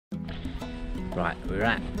Right, we're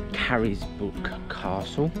at Carisbrooke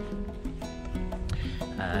Castle.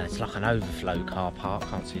 It's like an overflow car park,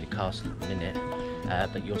 can't see the castle at the minute,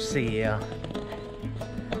 but you'll see here,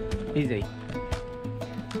 busy.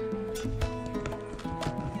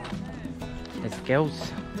 There's the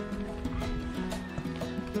girls.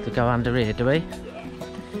 To go under here, do we?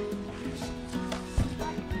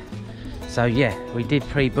 So yeah, we did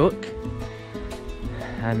pre-book,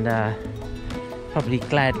 and probably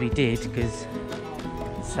glad we did, because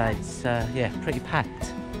it's yeah, pretty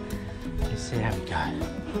packed. Let's see how we go.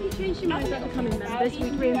 If you change your mind about becoming members,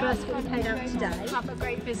 we'd reimburse what we paid out today. Have a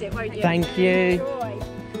great visit, won't you? Thank you. Enjoy.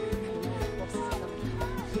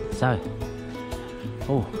 So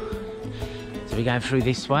we're going through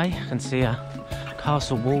this way. I can see a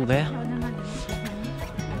castle wall there.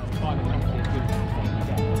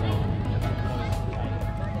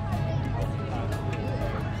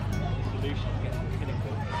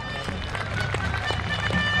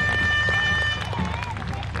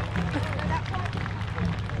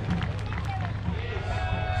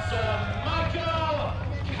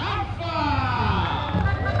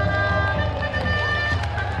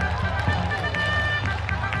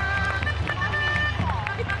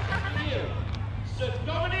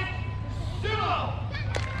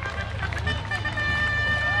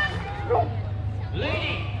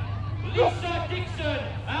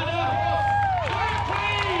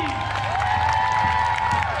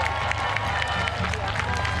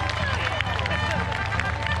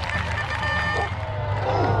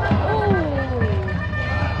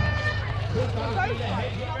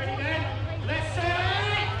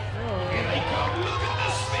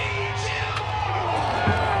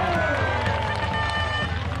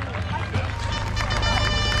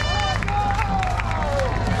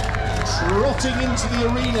 Trotting into the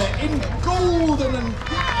arena in golden and...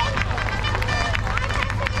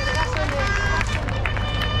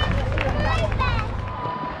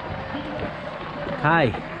 Okay,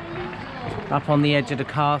 up on the edge of the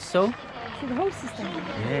castle. See the horses there?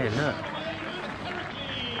 Yeah, look.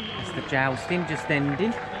 It's the jousting just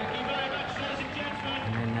ending.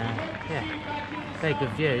 And then, yeah, very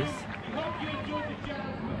good views.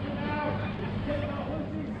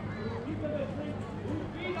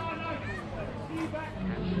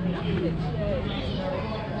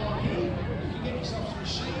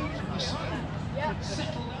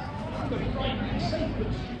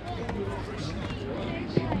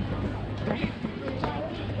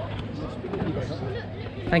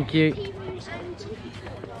 Thank you.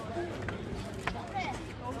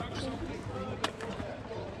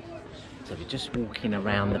 So we're just walking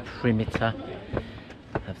around the perimeter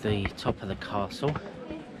of the top of the castle.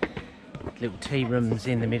 Little tea rooms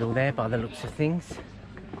in the middle there by the looks of things.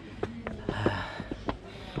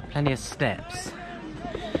 Plenty of steps.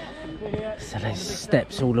 So there's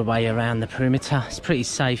steps all the way around the perimeter. It's pretty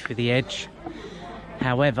safe with the edge.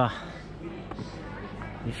 However,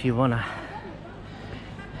 if you want to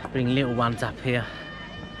bring little ones up here,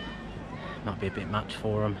 might be a bit much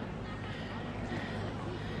for them.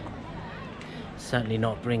 Certainly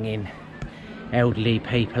not bringing elderly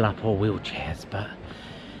people up or wheelchairs, but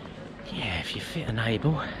yeah, if you're fit and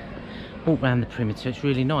able, walk around the perimeter. It's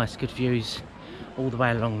really nice, good views all the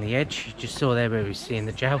way along the edge. You just saw there where we were seeing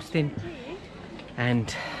the jousting,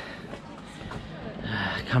 and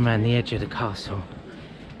come around the edge of the castle,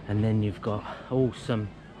 and then you've got awesome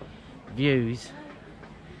views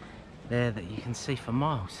there that you can see for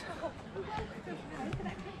miles.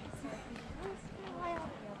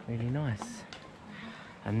 Really nice.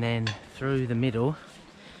 And then through the middle,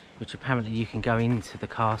 which apparently you can go into the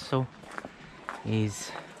castle,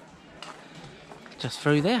 is just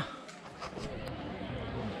through there.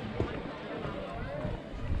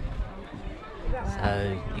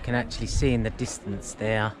 So you can actually see in the distance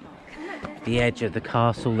there the edge of the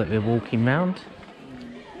castle that we're walking round.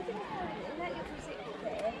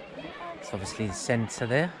 It's obviously the centre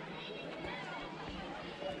there,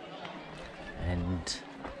 and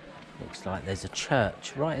looks like there's a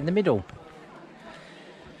church right in the middle.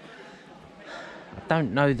 I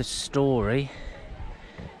don't know the story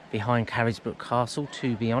behind Carisbrooke Castle,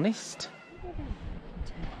 to be honest.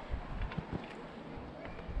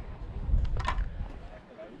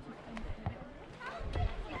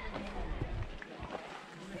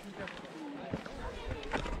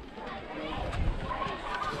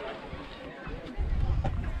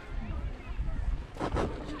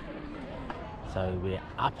 So we're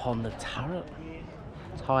up on the turret,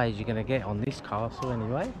 as high as you're going to get on this castle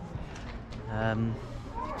anyway.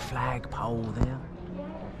 Flagpole there,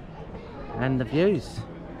 and the views,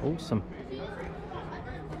 awesome. You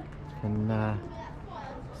can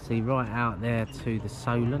see right out there to the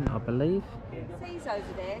Solent, I believe. Seas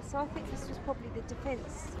over there, so I think this was probably the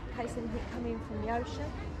defence in case anything come in from the ocean.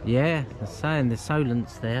 Yeah, they're saying the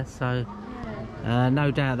Solent's there, so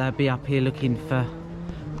no doubt they'll be up here looking for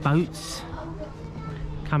boats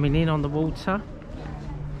coming in on the water.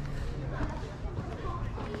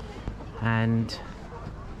 And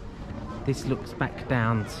this looks back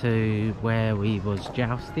down to where we was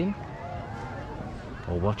jousting,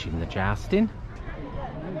 or watching the jousting.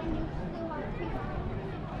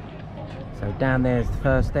 So down there is the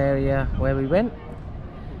first area where we went,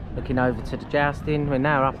 looking over to the jousting. We're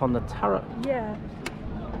now up on the turret. Yeah.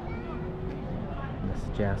 That's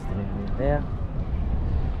the jousting in there.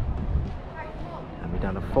 And we've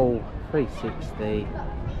done a full 360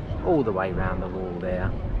 all the way round the wall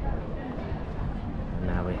there. And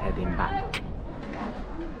now we're heading back.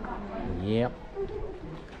 Yep.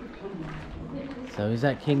 So is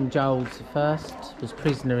that King Giles I was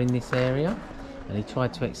prisoner in this area, and he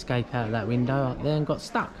tried to escape out of that window up there and got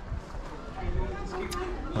stuck.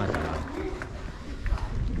 I don't know.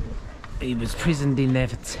 He was prisoned in there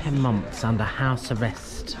for 10 months under house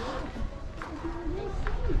arrest.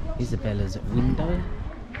 Isabella's at window.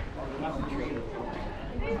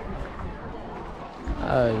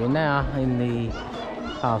 Oh, we're now in the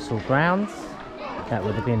castle grounds. That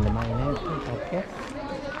would have been the main entrance, I guess.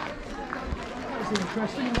 That's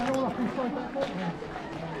interesting. They're all up inside that bottom.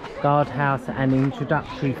 Guardhouse and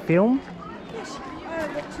introductory film. Yes.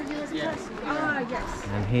 Ah, yes.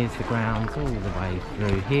 And here's the grounds all the way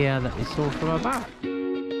through here that we saw from above.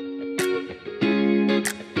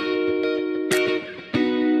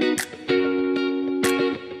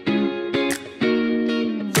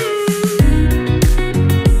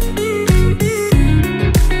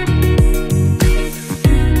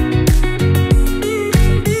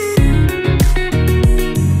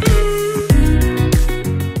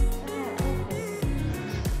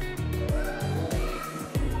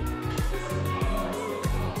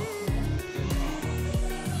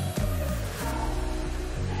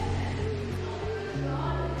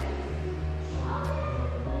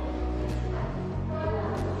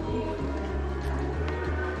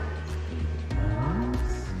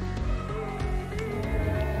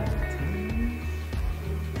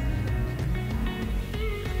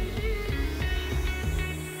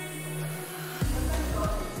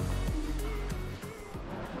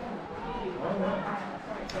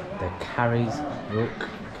 The Carisbrooke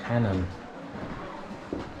Cannon.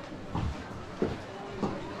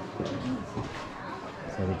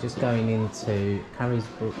 So we're just going into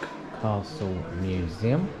Carisbrooke Castle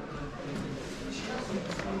Museum.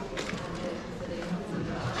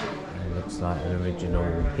 It looks like an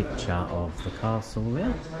original picture of the castle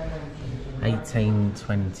there.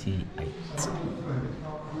 1828.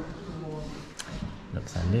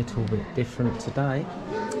 Looks a little bit different today.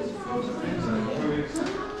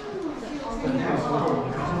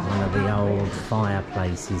 One of the old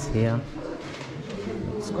fireplaces here.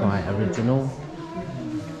 Looks quite original.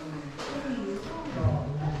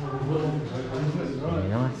 Very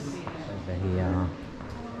nice. Over here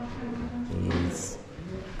is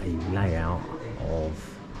a layout of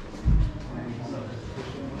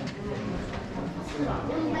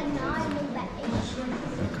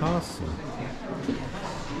the castle.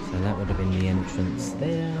 So that would have been the entrance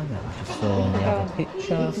there, that we just saw in the other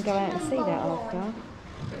picture. You can go out and see that after.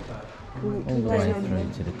 All the way through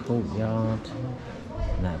to the courtyard.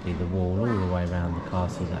 And that would be the wall all the way around the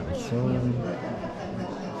castle that we saw.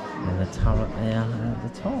 And the turret there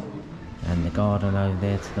at the top. And the garden over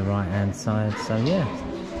there to the right hand side. So yeah,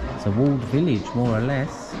 it's a walled village more or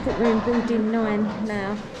less. I think we're in building 9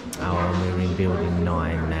 now. Oh, and we're in building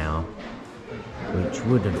 9 now. Which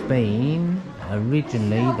would have been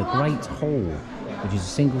originally the Great Hall, which is a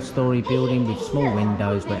single-storey building with small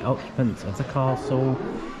windows where occupants of the castle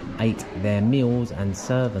ate their meals and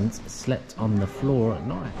servants slept on the floor at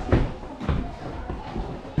night.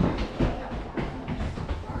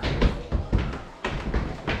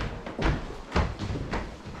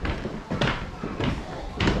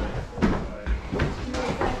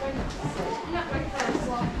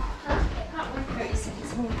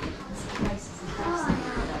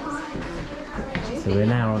 So we're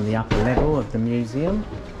now on the upper level of the museum.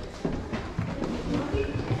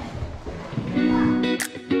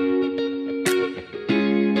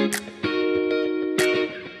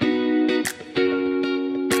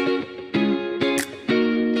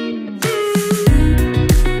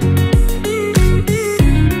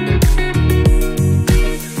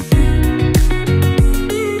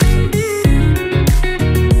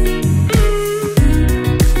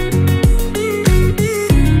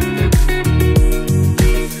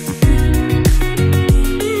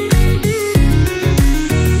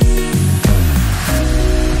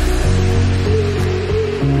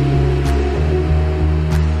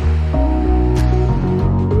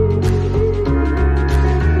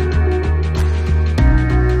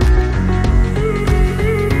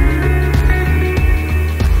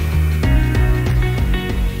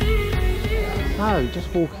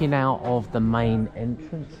 just walking out of the main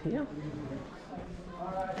entrance here.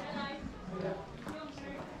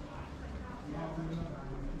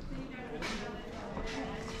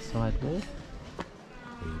 Side wall.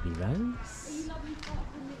 Baby Rose.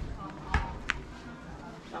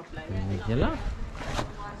 Regular.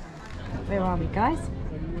 Where are we, guys?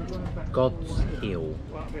 Godshill.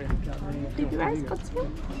 Baby Rose, Godshill.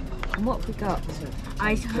 And what have we got?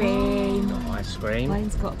 Ice cream. Ice cream.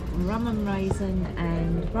 Mine's got rum and raisin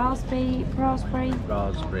and raspberry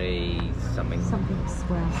something. something as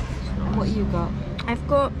well. And what you got? I've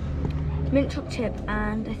got mint chocolate chip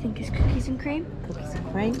and I think it's cookies and cream. Cookies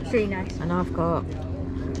and cream. It's really nice. And I've got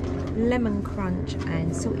lemon crunch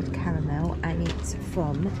and salted caramel, and it's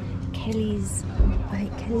from Kelly's, I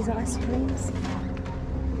think Kelly's Ice Creams.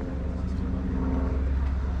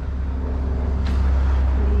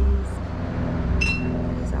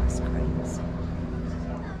 Kelly's Ice Creams.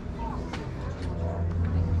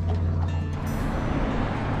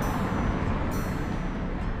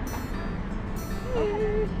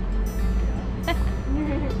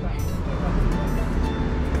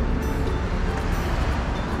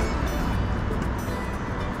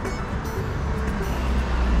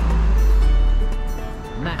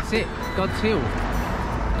 And that's it, Godshill.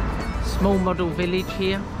 Small model village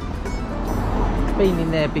here. Been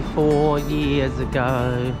in there before, years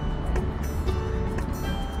ago.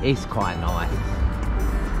 It's quite nice.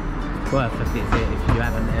 Worth a visit if you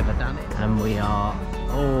haven't ever done it. And we are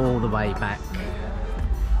all the way back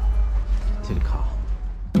to the car.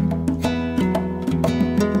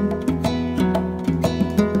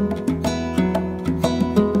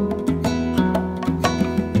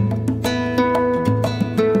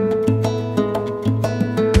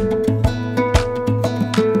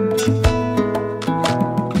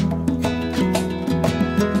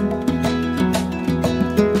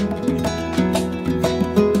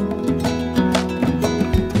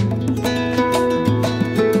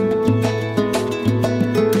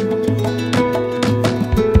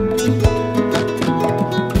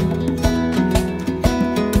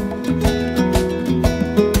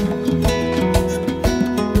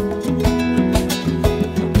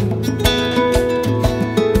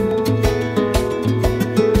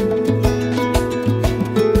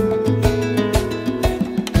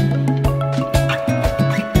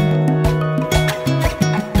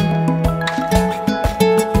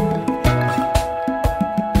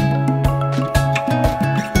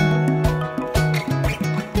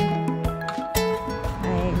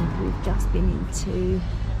 To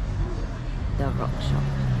the rock shop.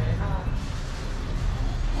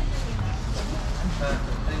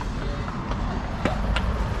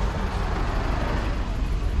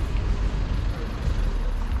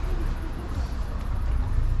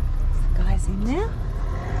 The guys in there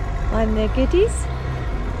buying their goodies.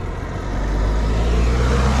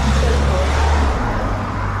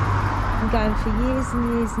 Been going for years and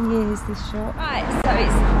years and years, this shop. Right, so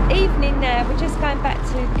it's evening now. We're just going back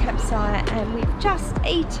to the campsite and we've just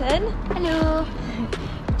eaten. Hello.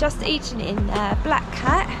 Just eaten in Black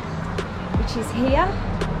Cat, which is here.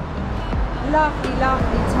 Lovely,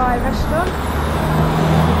 lovely Thai restaurant.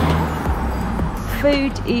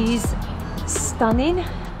 Food is stunning.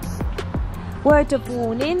 Word of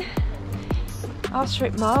warning, ask for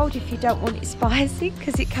it mild if you don't want it spicy,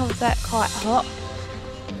 because it comes out quite hot.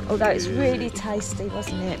 Although it's really tasty,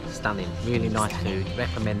 wasn't it? Stunning, really nice food.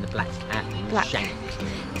 Recommend the Black Cat in Shank.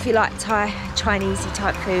 If you like Thai, Chinesey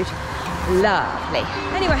type food, lovely.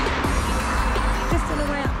 Anyway, just on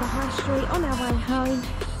our way up the high street, on our way home,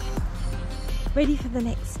 ready for the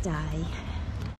next day.